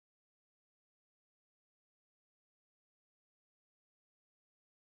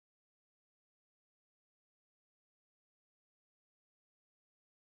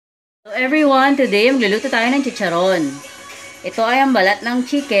Hello everyone, today magluluto tayo ng chicharon. Ito ay ang balat ng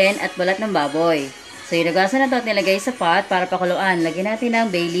chicken at balat ng baboy. So inugasan na ito at nilagay sa pot para pakuluan. Lagyan natin ng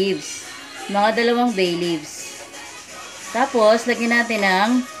bay leaves. Mga 2 bay leaves. Tapos lagyan natin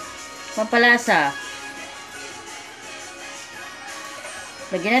ng pampalasa.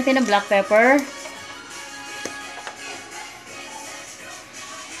 Lagyan natin ng black pepper.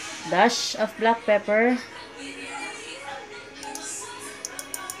 Dash of black pepper.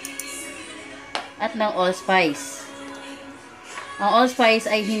 At ng allspice. Ang allspice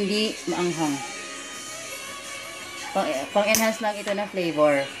ay hindi maanghang. Pang-enhance lang ito ng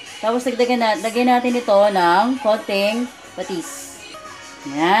flavor. Tapos lagyan natin ito ng konting patis.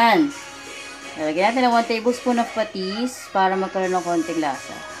 Yan. Lagyan natin ng 1 tablespoon of patis para magkaroon ng konting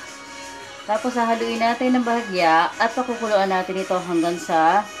lasa. Tapos hahaluin natin ng bahagya at pakukuluan natin ito hanggang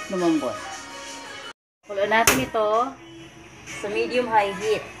sa lumambot. Pakuluan natin ito sa medium-high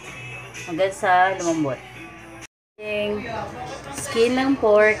heat hanggang sa lumambot. Skin ng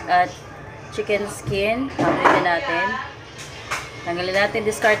pork at chicken skin, tanggalin natin. Tanggalin natin,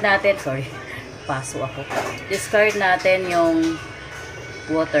 discard natin. Sorry, paso ako. Discard natin yung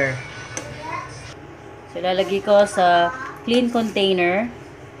water. So, ilalagay ko sa clean container.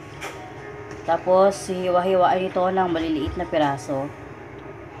 Tapos, hiwa-hiwaan ito ng maliliit na piraso.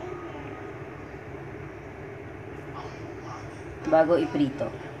 Bago iprito.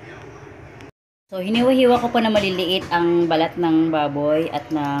 So, hiniwa-hiwa ko pa na maliliit ang balat ng baboy at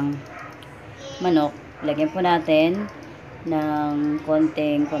ng manok. Lagyan po natin ng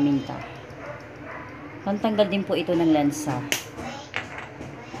konting paminta. Pantanggal din po ito ng lansa.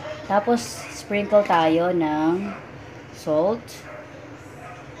 Tapos, sprinkle tayo ng salt.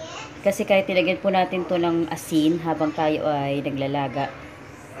 Kasi kahit nilagyan po natin to ng asin habang tayo ay naglalaga,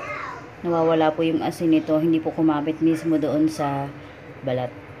 nawawala po yung asin nito. Hindi po kumapit mismo doon sa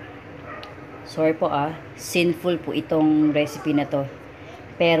balat. Sorry po sinful po itong recipe na to.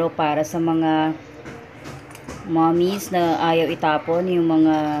 Pero para sa mga mommies na ayaw itapon yung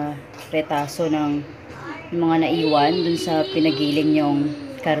mga retaso ng mga naiwan dun sa pinagiling yung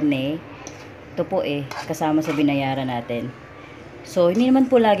karne, ito po kasama sa binayaran natin. So, hindi naman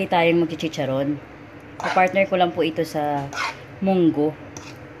po lagi tayong magchicharon. Partner ko lang po ito sa munggo.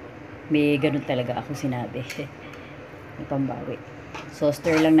 May ganun talaga akong sinabi. May pambawi. So,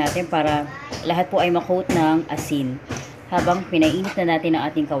 stir lang natin para lahat po ay makoat ng asin habang pinainit na natin ang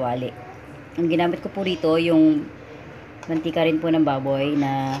ating kawali. Ang ginamit ko po rito yung mantika rin po ng baboy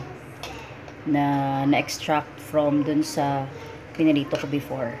na extract from dun sa pinarito ko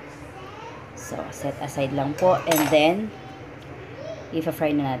before. So, set aside lang po and then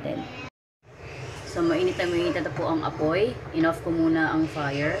i-fry na natin. So, mainit na po ang apoy. Inoff ko muna ang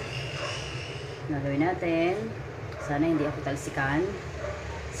fire. Nagawin natin. Sana hindi ako talsikan.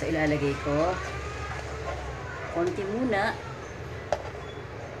 So, ilalagay ko konti muna.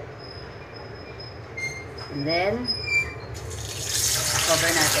 And then,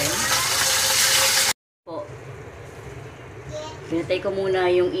 cover natin. Po. Pinatay ko muna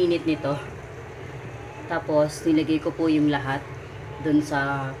yung init nito. Tapos, nilagay ko po yung lahat dun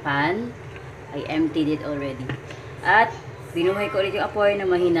sa pan. I emptied it already. At, binuhay ko ulit yung apoy na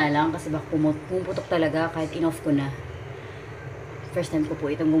mahina lang kasi baka pumuputok talaga kahit in-off ko na. First time ko po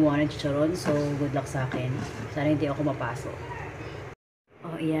itong gumawa ng chicharon, so good luck sa akin. Sana hindi ako mapasok.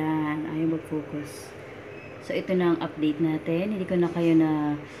 Oh, ayan. Ayaw mag-focus. So, ito na ang update natin. Hindi ko na kayo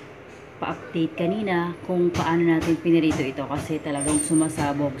na pa-update kanina kung paano natin pinirito ito kasi talagang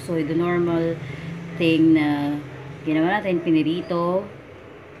sumasabog. So, the normal thing na ginawa natin, pinirito.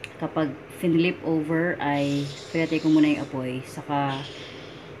 Kapag finlip over ay pinatay ko muna yung apoy, saka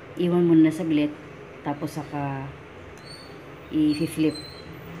iwan muna na saglit, tapos saka i-flip,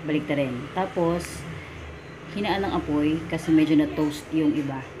 balik na rin. Tapos hinaan ng apoy kasi medyo na toast yung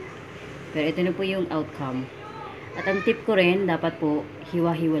iba, pero ito na po yung outcome. At ang tip ko rin, dapat po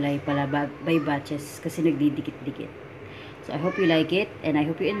hiwa-hiwalay pala by batches kasi nagdidikit-dikit. So I hope you like it and I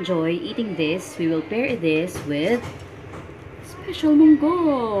hope you enjoy eating this. We will pair this with special munggo.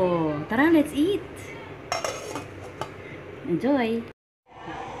 Tara, let's eat. Enjoy.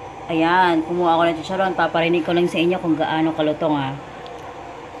 Ayan, kumuha ako ng chicharon. Paparinig ko lang sa inyo kung gaano kalutong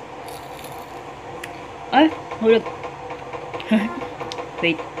Ay, hulog.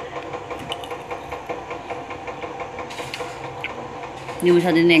 Wait. Hindi mo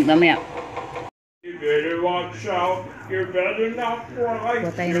siya dinig. Mamaya. You better watch out. You better not cry.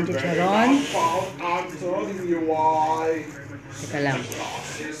 Kuha tayo ng chicharon. I'm telling you why. Teka lang.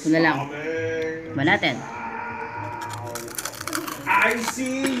 Ito na lang. Ba natin? I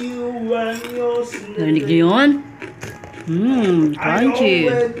see you when you're sleeping. Narinig niyo yun? Crunchy.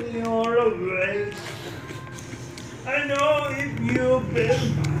 I know when you're away. I know if you've been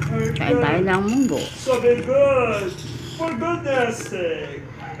hurt, Kain tayo ng munggo. so be good, for goodness sake.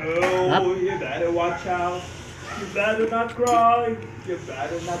 Oh, Yup. you better watch out. You better not cry. You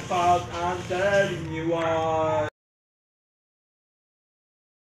better not pout. I'm telling you why.